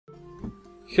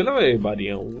Hello everybody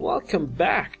and welcome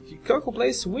back to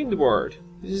Kokoplays Windward.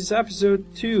 This is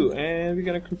episode 2 and we're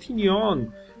gonna continue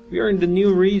on. We are in the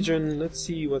new region. Let's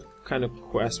see what kind of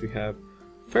quest we have.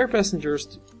 Ferry passengers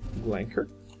to Glanker.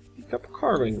 Pick up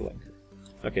cargo in Glanker.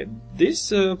 Okay,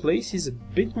 this place is a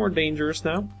bit more dangerous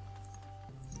now.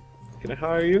 Can I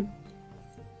hire you?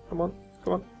 Come on,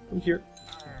 come here.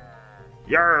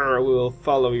 Yarr, we will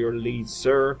follow your lead,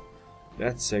 sir.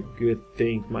 That's a good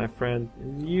thing, my friend.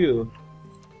 And you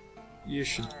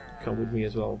should come with me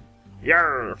as well.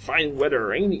 Yarr, fine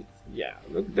weather, ain't it? Yeah,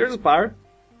 look, there's a pirate.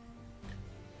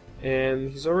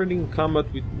 And he's already in combat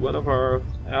with one of our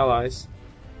allies.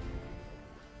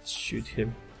 Shoot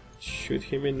him. Shoot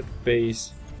him in the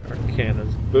face. Our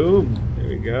cannons. Boom! There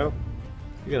we go.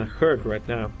 You're gonna hurt right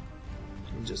now.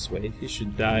 Just wait, he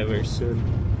should die very soon.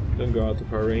 Don't go out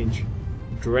of our range.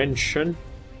 Drenchen.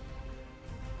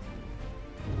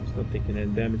 He's not taking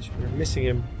any damage. We're missing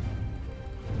him.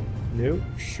 No,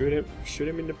 shoot him. Shoot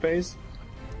him in the face.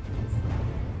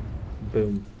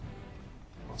 Boom.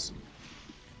 Awesome.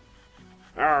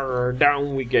 Arr,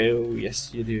 down we go.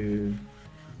 Yes, you do.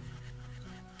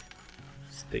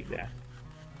 Let's take that.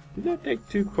 Did I take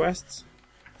 2 quests?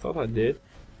 Thought I did.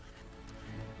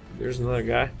 There's another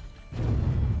guy.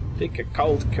 Take a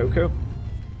cold cocoa.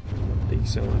 Don't think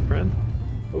so, my friend.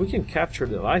 But we can capture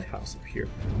the lighthouse up here.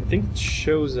 I think it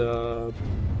shows the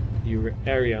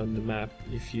area on the map.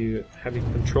 If you have it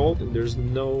controlled and there's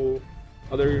no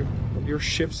other of your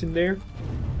ships in there,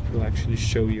 it will actually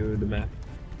show you the map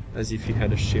as if you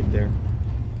had a ship there.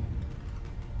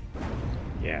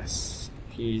 Yes,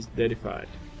 he's deadified.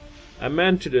 I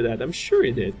meant to do that. I'm sure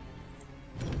he did.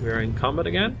 We are in combat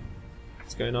again.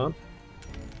 What's going on?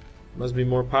 Must be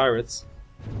more pirates.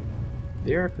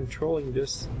 They are controlling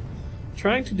this,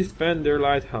 trying to defend their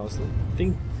lighthouse. I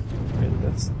think, and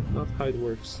that's not how it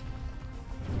works.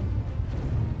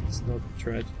 Let's not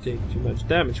try to take too much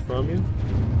damage from you.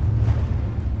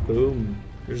 Boom.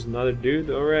 There's another dude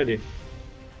already.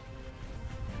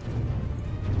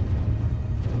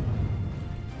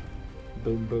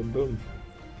 Boom, boom, boom.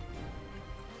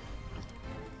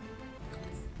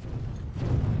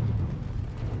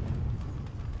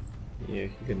 Yeah,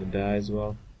 he's gonna die as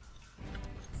well.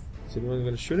 Is anyone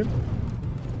gonna shoot him?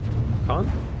 Can't?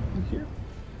 Here.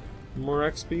 More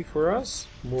XP for us,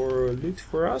 more loot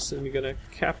for us, and we're gonna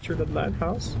capture that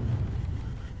lighthouse.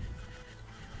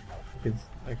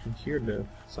 I can hear the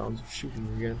sounds of shooting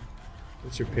again.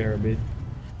 Let's repair a bit.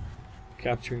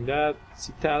 Capturing that.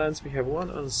 See talents, we have 1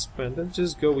 unspent. Let's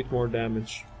just go with more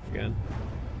damage again.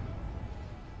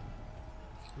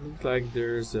 Looks like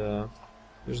there's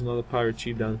another pirate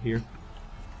ship down here.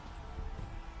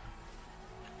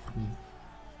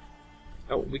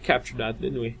 Oh, we captured that,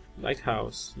 didn't we?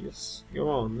 Lighthouse. Yes. Go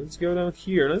on. Let's go down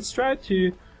here. Let's try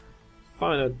to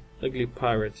find an ugly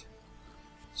pirate.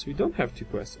 So we don't have 2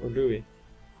 quests, or do we?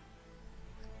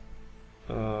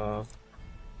 What's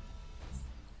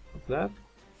that?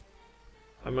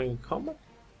 Am I in combat?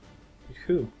 With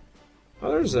who?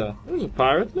 Oh, there's a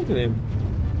pirate. Look at him.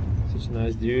 Such a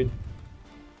nice dude.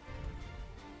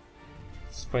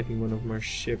 He's fighting one of my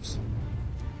ships.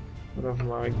 One of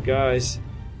my guys.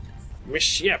 My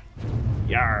ship!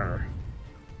 Yarr!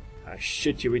 I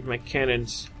shoot you with my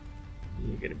cannons.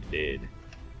 You're gonna be dead.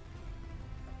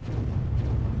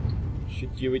 Shoot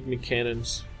you with my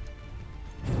cannons.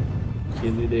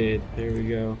 Kill you dead. There we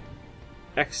go.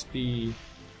 XP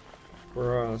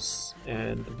for us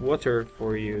and water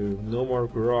for you. No more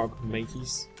grog,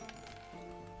 mateys.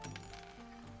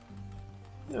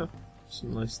 Yeah,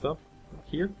 some nice stuff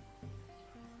here.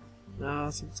 So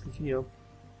let's continue.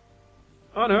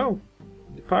 Oh no!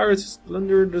 The pirates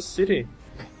plundered the city.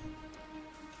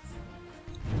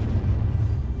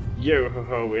 Yo ho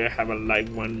ho, we have a light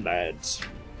one, lads.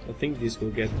 I think this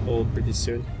will get old pretty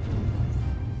soon.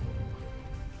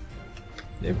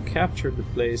 They've captured the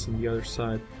place on the other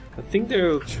side. I think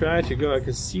they'll try to go. I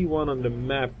can see one on the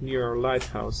map near our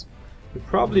lighthouse. They'll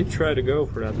probably try to go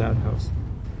for that lighthouse.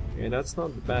 Okay, that's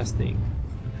not the best thing.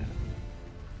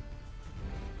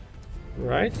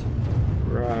 Right?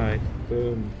 Right.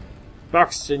 Boom.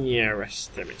 Boxinier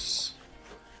Restemis.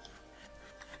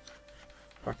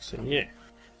 Boxinier.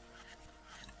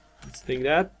 Let's take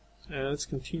that. And let's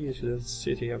continue to the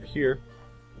city up here.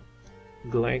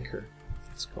 Glanker,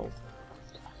 it's called.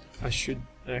 I should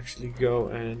actually go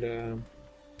and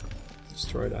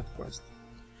destroy that quest.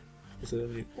 Oh,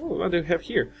 what do we have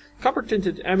here? Copper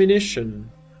tinted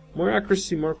ammunition. More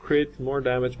accuracy, more crit, more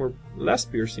damage, less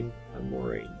piercing, and more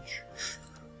range.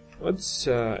 Let's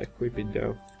equip it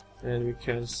though, and we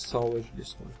can salvage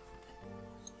this one.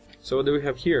 So what do we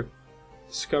have here?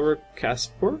 Discover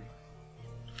Casper.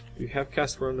 Do we have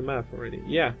Castor on the map already?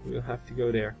 Yeah, we'll have to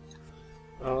go there.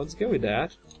 Let's go with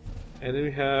that. And then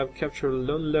we have Capture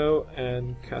Lunlow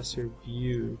and Castor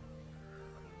View.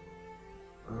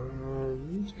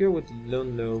 Let's go with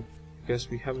Lunlow because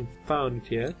we haven't found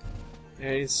it yet.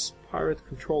 And it's pirate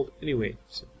controlled anyway.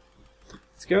 So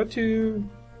let's go to...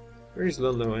 Where is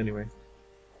Lunlow anyway?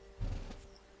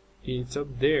 It's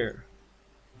up there.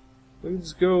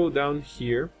 Let's go down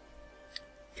here.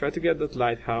 Try to get that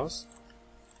lighthouse.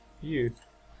 You,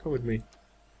 come with me.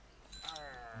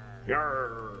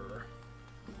 Yarr.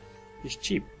 He's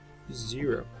cheap. He's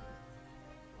 0.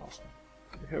 Awesome.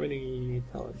 Do you have any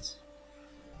talents?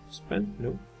 Spent?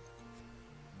 No.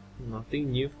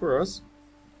 Nothing new for us.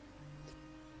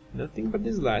 Nothing but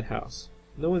this lighthouse.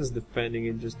 No one's defending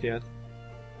it just yet.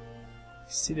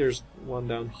 See, there's one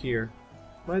down here.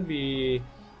 Might be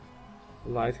a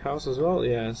lighthouse as well.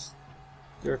 Yes,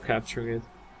 they're capturing it.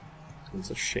 It's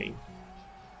a shame.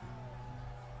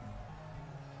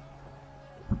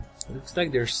 It looks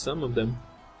like there's some of them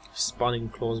spawning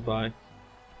close by.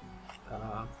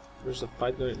 There's a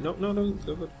fight going. No, don't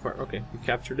go far. Okay, we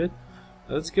captured it.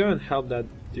 Let's go and help that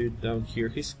dude down here.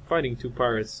 He's fighting 2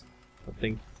 pirates, I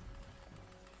think.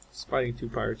 He's fighting 2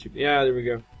 pirate ships. Yeah, there we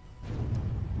go.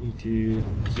 Need to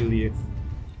kill you.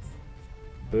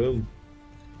 Boom.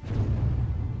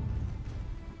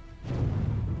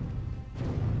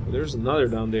 Oh, there's another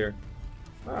down there.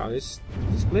 Wow, this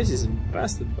place is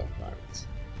infested by pirates.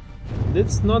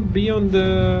 Let's not be on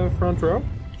the front row,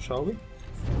 shall we?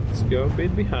 Let's go a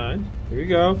bit behind. Here we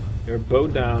go. You're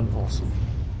both down. Awesome.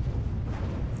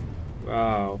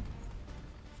 Wow.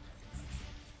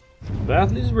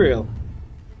 Battle is real.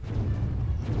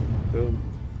 Boom.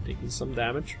 Taking some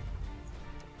damage.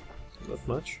 Not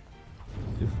much.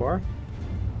 Too far.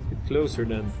 Get closer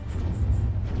then.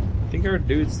 I think our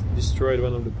dudes destroyed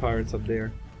one of the pirates up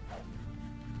there.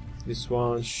 This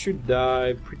one should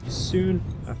die pretty soon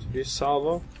after this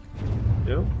salvo.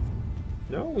 No?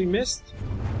 No, we missed.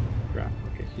 Crap.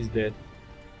 Okay, he's dead.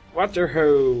 Water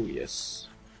hoe! Yes.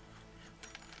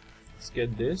 Let's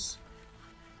get this.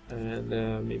 And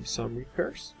maybe some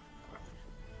repairs.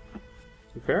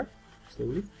 Repair?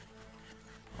 Slowly.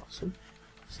 Awesome.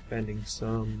 Spending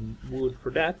some wood for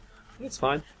that. That's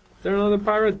fine. There's another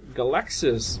pirate,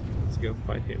 Galaxus. Let's go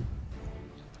fight him.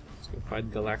 Let's go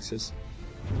fight Galaxus.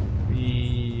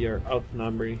 We are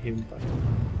outnumbering him by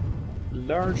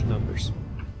large numbers.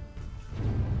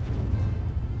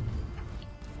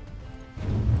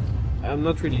 I'm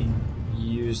not really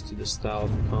used to the style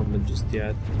of combat just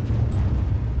yet.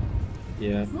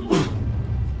 Yeah.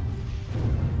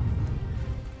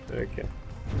 Okay.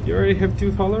 You already have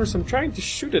 2 followers? I'm trying to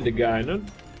shoot at the guy, not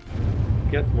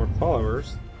get more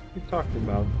followers. What are you talking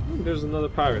about? Oh, there's another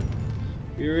pirate.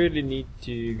 We really need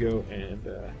to go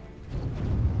and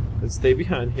let's stay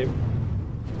behind him.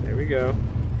 There we go.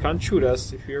 Can't shoot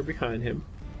us if you're behind him.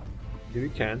 Maybe we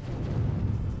can.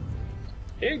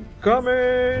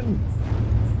 Incoming!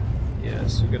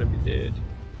 Yes, you're gonna be dead.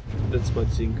 That's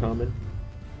what's incoming.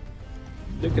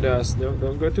 Look at us. No,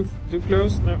 don't go too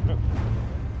close. No.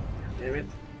 Damn it.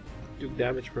 Took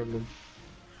damage from them.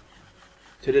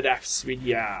 To the depths with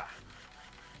ya.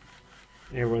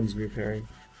 Everyone's repairing.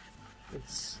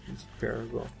 Let's repair as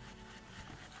well.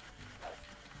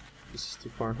 This is too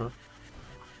far, huh?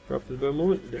 Drop the bow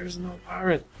movement. There's no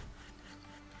pirate.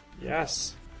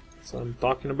 Yes. That's what I'm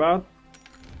talking about.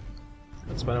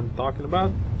 That's what I'm talking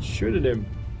about. Shoot at him.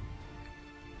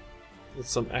 That's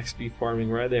some XP farming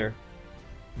right there.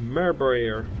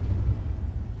 Merbarrier.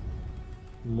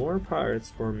 More pirates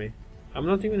for me. I'm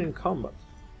not even in combat.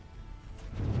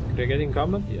 Could I get in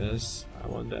combat? Yes. I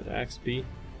want that XP.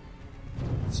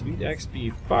 Sweet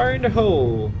XP. Fire in the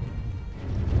hole!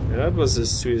 Now that was a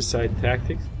suicide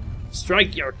tactic.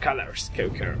 Strike your colors,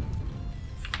 Coco.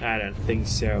 I don't think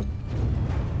so.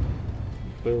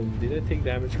 Boom. Did I take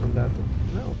damage from that?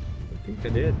 No. I think I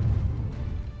did.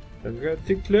 Don't get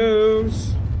too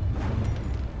close.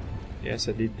 Yes,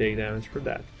 I did take damage for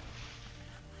that.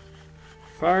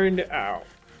 Fire in the owl.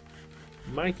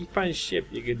 Mighty fine ship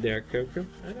you get there, Coco.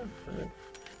 I know.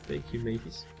 Thank you,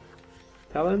 mateys.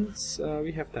 Talents.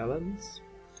 We have talents.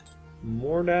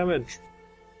 More damage.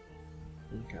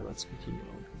 Okay, let's continue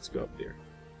on. Let's go up there.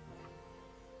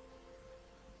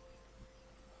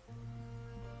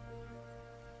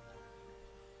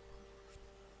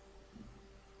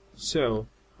 So,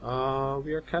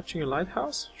 we are catching a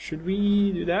lighthouse. Should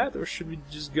we do that, or should we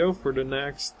just go for the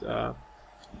next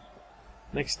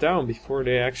town before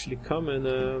they actually come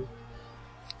and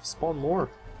spawn more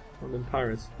of them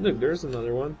pirates? Look, there's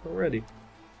another one already.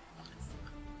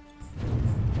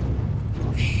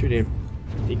 Oh, shoot him!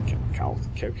 think I'm called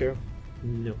Coco.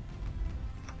 No.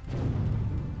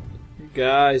 You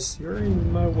guys, you're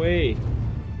in my way.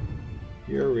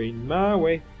 You're in my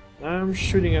way. I'm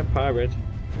shooting a pirate.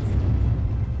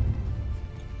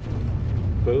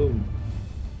 Boom.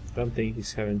 Don't think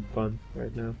he's having fun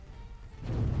right now.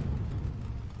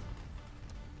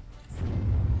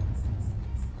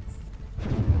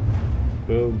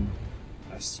 Boom.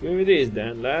 That's where it is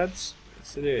then, lads.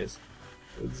 Yes it is.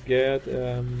 Let's get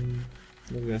I'm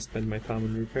gonna spend my time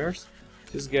on repairs.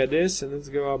 Just get this and let's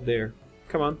go up there.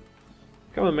 Come on.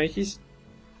 Come on, mateys.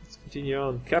 Let's continue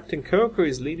on. Captain Coco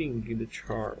is leading the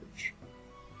charge.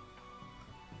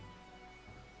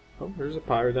 Oh, there's a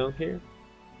pirate down here.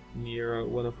 Near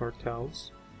one of our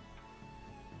towns.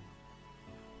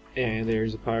 And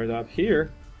there's a pirate up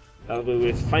here. That will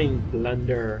be fine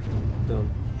plunder. Don't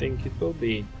think it will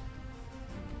be.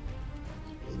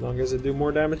 As long as I do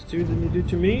more damage to you than you do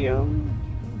to me,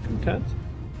 I'm content.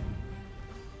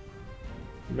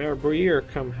 Mayor Briere,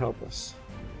 come help us.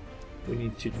 We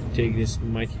need to take this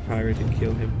mighty pirate and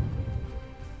kill him.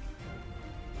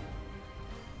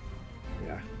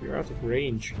 Yeah, we're out of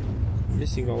range.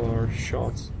 Missing all our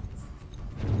shots.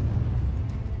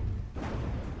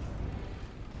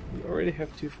 We already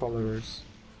have 2 followers.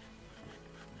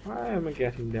 Why am I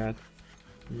getting that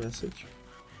message?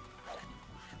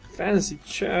 Fancy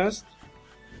chest.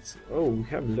 Oh, we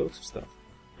have loads of stuff.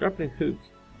 Grappling hook.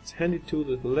 It's a handy tool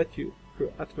that will let you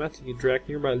automatically drag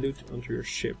nearby loot onto your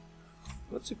ship.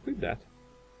 Let's equip that.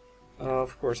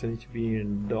 Of course I need to be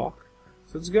in the dock.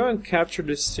 So let's go and capture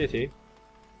this city.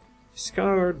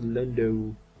 Discovered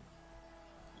Lundo.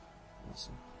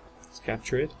 Awesome. Let's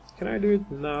capture it. Can I do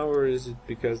it now, or is it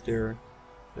because they're...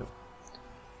 No.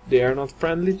 They are not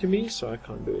friendly to me, so I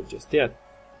can't do it just yet.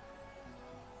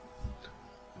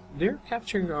 They're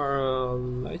capturing our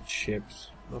light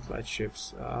ships. Not light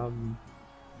ships.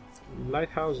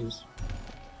 Lighthouses.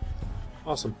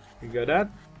 Awesome. We got that.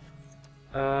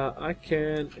 I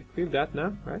can equip that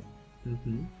now, right?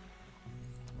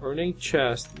 Ornate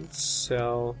chest. Let's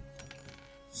sell,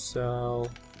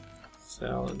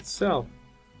 and sell.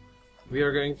 We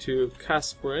are going to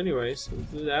cast for anyway, so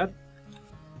let's do that.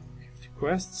 50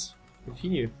 quests.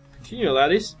 Continue. Continue,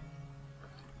 laddies.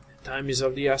 Time is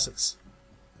of the essence.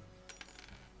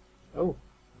 Oh.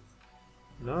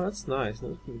 No, that's nice.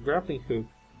 That's a grappling hook.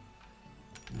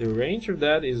 The range of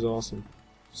that is awesome.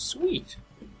 Sweet.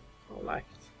 I like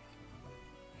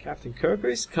it. Captain Coco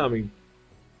is coming.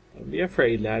 Don't be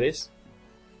afraid, laddies.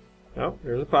 Oh,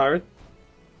 there's a pirate.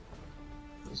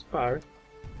 There's a pirate.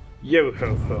 Yo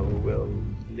ho ho, will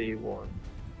leave one.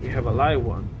 We have a live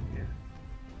one. Yeah.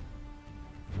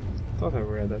 Thought I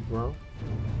read that wrong.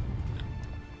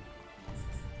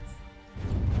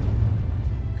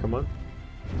 Come on.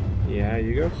 Yeah,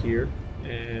 you go here,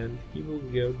 and he will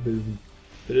go boom.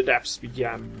 To the depths we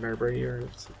jam, here.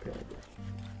 Let's repair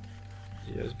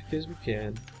it. Just because we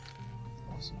can.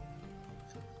 Awesome.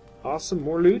 Awesome,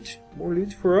 more loot. More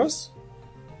loot for us.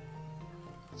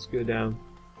 Let's go down.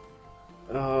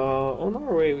 On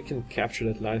our way we can capture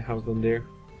that lighthouse down there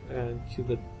and kill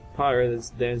that pirate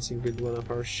that's dancing with one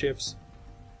of our ships.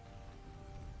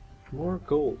 More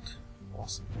gold.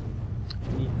 Awesome.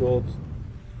 We need gold to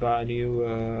buy a new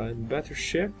and better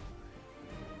ship.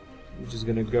 I'm just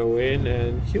gonna go in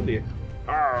and kill you.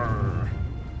 Arrgh.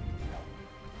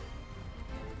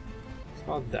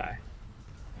 I'll die.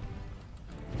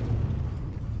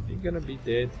 You're gonna be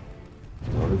dead.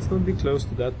 Oh, let's not be close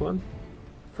to that one.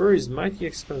 Fur is mighty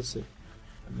expensive.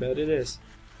 I bet it is.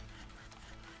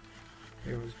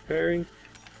 Everyone's repairing.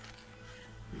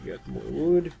 We got more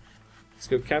wood. Let's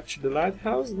go capture the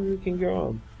lighthouse and we can go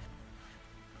on.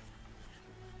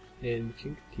 And we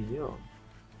can continue on.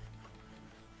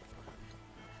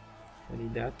 I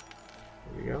need that.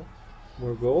 There we go.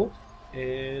 More gold.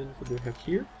 And what do we have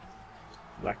here?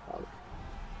 Black powder.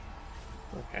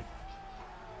 Okay.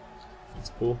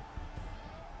 That's cool.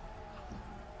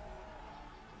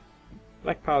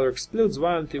 Black powder explodes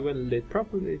violently when lit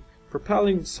properly,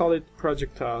 propelling solid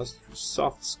projectiles through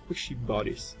soft, squishy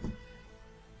bodies.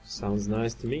 Sounds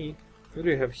nice to me. What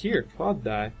do we have here? Cloud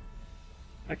dye.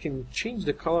 I can change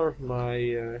the color of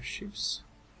my ship's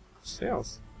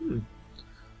sails. Do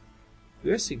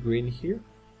I see green here?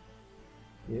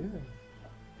 Yeah.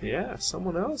 Yeah,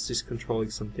 someone else is controlling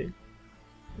something.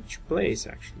 Which place,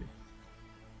 actually?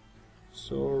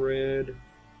 So red.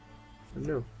 I don't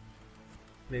know.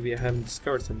 Maybe I haven't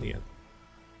discovered something yet.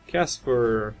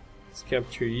 Casper, let's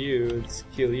capture you, let's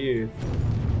kill you.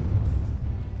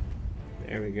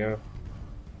 There we go.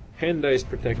 Henda is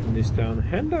protecting this town.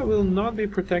 Henda will not be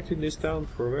protecting this town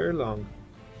for very long.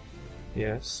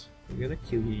 Yes, I'm gonna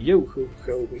kill you. Yo ho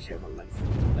ho, we have a life.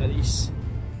 That is.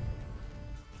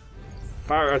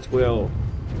 Fire at will.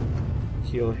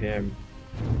 Kill him.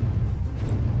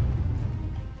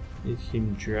 Let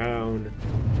him drown.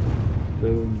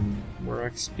 Boom. More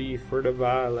XP for the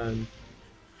violent.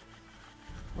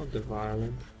 Not the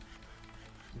violent.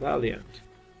 Valiant.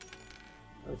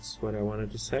 That's what I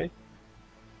wanted to say.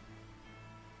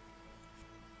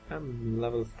 I'm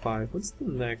level 5. What's the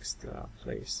next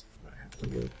place I have to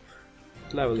go?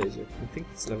 What level is it? I think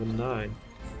it's level 9.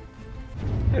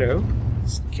 Hello,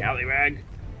 Scallywag.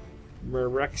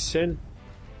 Merexin.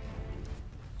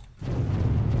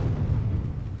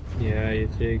 Yeah, you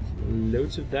take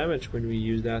loads of damage when we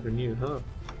use that on you, huh?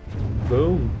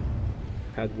 Boom.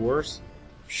 Had worse?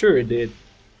 Sure it did.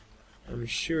 I'm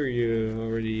sure you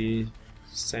already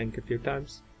sank a few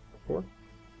times before.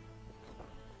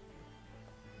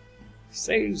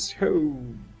 Sails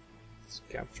home! Let's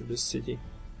capture the city.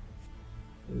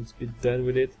 Let's be done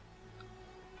with it.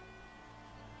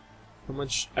 How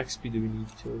much XP do we need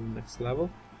till the next level?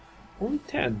 Only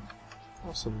 10.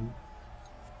 Awesome.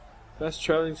 Fast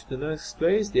traveling to the next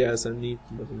place? Yes, I need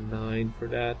level 9 for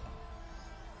that.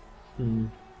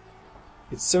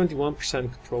 It's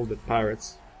 71% controlled by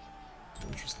pirates.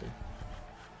 Interesting.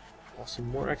 Awesome,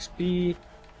 more XP.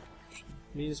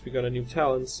 Means we got a new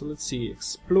talent, so let's see.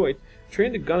 Exploit.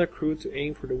 Train the gunner crew to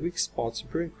aim for the weak spots.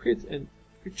 Improve crit and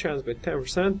crit chance by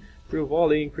 10%. Improve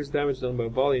volley. Increase damage done by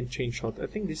volley and chain shot. I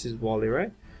think this is volley,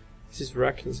 right? This is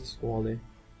reckless as volley.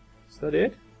 Is that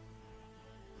it?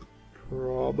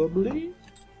 Probably.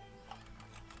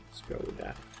 Let's go with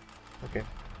that. Okay.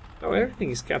 Oh,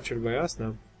 everything is captured by us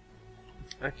now.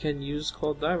 I can use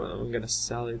Colored Diamond. I'm gonna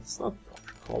sell it. It's not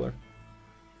proper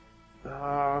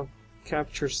color.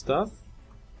 Capture stuff.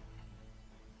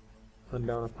 Hunt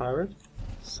down a pirate.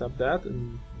 Sub that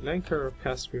and Lanker or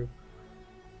Caspian.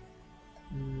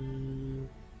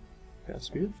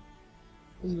 Caspian?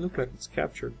 Doesn't look like it's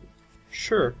captured.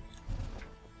 Sure.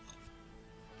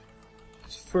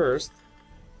 First,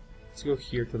 let's go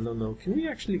here to no. Can we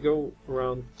actually go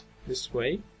around this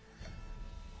way?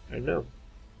 I don't know.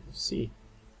 Let's see.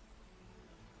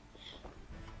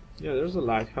 Yeah, there's a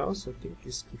lighthouse. I think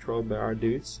it's controlled by our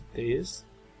dudes. It is.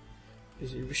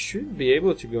 We should be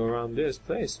able to go around this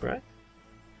place, right?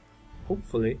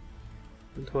 Hopefully.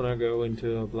 Don't wanna go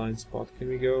into a blind spot. Can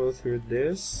we go through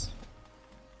this?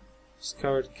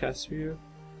 Discovered cast view.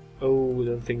 Oh, I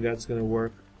don't think that's gonna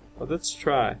work. But let's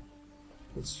try.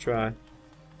 Let's try.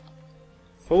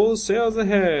 Full sails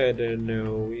ahead.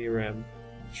 No, we ran.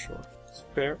 Sure. It's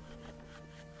fair.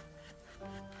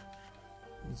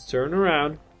 Let's turn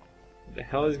around. What the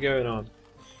hell is going on?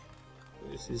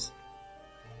 This is...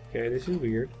 Okay, this is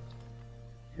weird.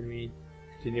 Can we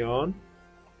continue on?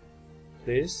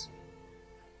 Please?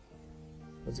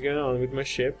 What's going on with my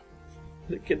ship?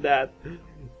 Look at that.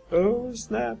 Oh,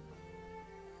 snap.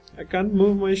 I can't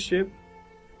move my ship.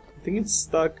 I think it's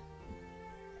stuck.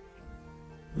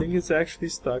 I think it's actually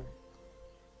stuck.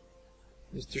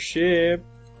 Mr. Ship.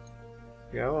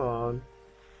 Go on.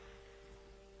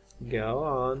 Go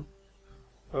on.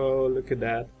 Oh, look at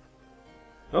that.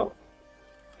 Oh!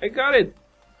 I got it!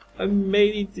 I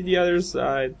made it to the other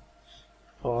side.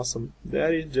 Awesome.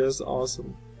 That is just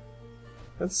awesome.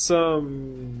 That's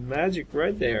some magic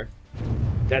right there.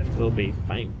 That will be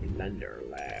fine plunder,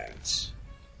 lads.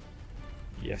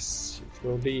 Yes, it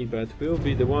will be, but we'll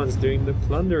be the ones doing the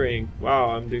plundering.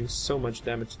 Wow, I'm doing so much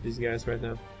damage to these guys right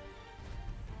now.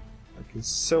 I can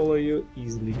solo you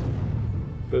easily.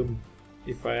 Boom.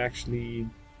 If I actually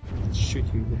shoot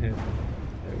you in the head.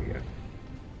 There we go.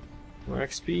 More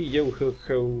XP. Yo ho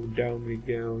ho. Down we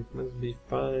go. It must be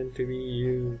fun to be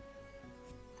you.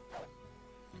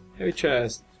 Heavy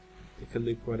chest. Take a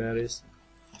look what that is.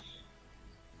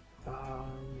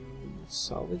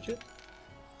 Salvage it?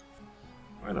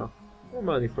 Why not? More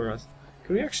money for us.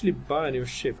 Can we actually buy a new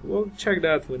ship? We'll check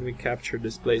that when we capture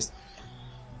this place,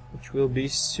 which will be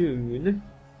soon.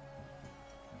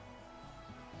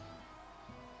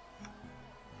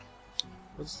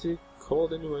 What's it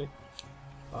called anyway?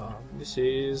 This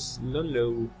is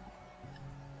Lolo.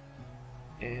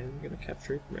 And I'm gonna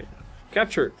capture it right now.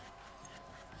 Captured!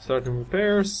 Starting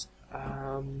repairs.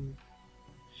 Hound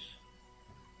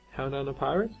down a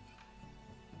pirate?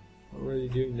 Already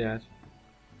doing that.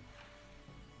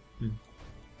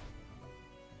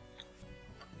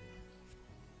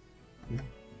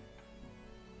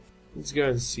 Let's go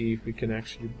and see if we can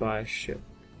actually buy a ship.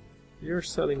 You're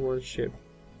selling one ship.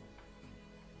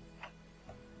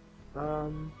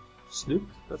 Sloop?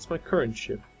 That's my current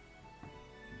ship.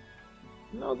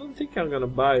 No, I don't think I'm gonna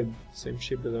buy the same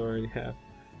ship that I already have.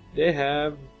 They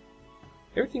have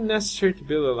Everything necessary to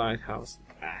build a lighthouse.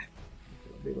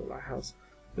 Build a lighthouse.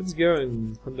 Let's go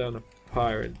and hunt down a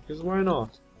pirate, because why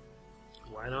not?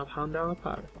 Why not hunt down a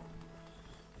pirate?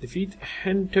 Defeat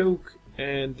Hentok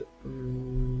and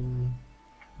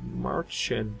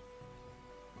Marchen.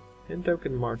 Hentok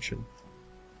and Marchen.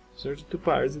 So there's 2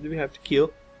 pirates that we have to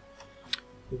kill.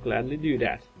 We'll gladly do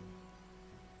that.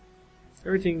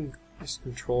 Everything is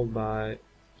controlled by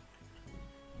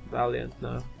Valiant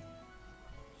now.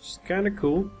 Which is kinda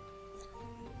cool.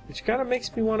 Which kinda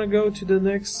makes me wanna go to the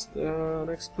next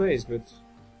place, but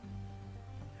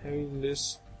having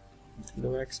this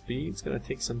no XP, it's gonna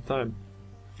take some time.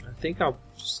 I think I'll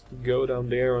just go down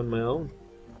there on my own.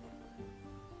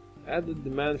 Add the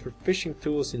demand for fishing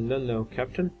tools in Ludlow,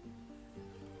 Captain.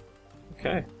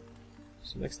 Okay.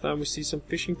 So next time we see some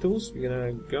fishing tools, we're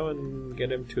gonna go and get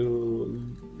them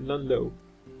to Ludlow.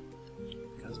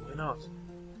 Because why not?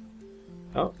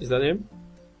 Oh, is that him?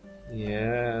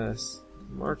 Yes.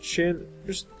 March in.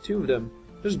 There's 2 of them.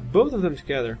 There's both of them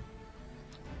together.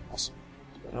 Awesome.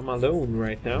 But I'm alone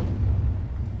right now.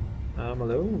 I'm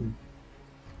alone.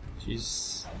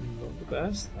 She's not the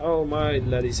best. Oh, my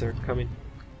laddies are coming.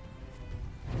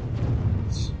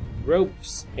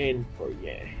 Ropes in for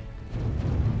ya.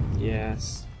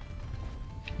 Yes.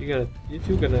 You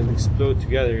two gonna explode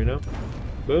together, you know?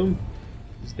 Boom.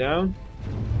 He's down.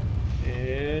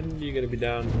 And you're gonna be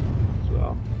down as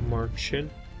well. March in.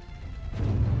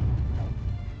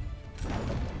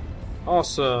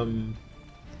 Awesome.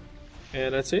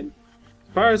 And that's it.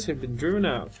 Pirates have been driven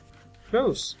out.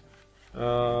 Close.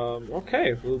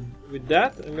 Okay, well, with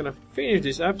that, I'm gonna finish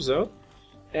this episode.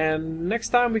 And next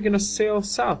time we're gonna sail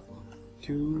south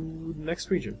to the next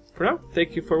region. For now,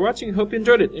 thank you for watching. Hope you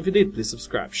enjoyed it. If you did, please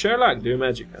subscribe, share, like, do your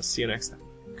magic. I'll see you next time.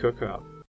 Koko out.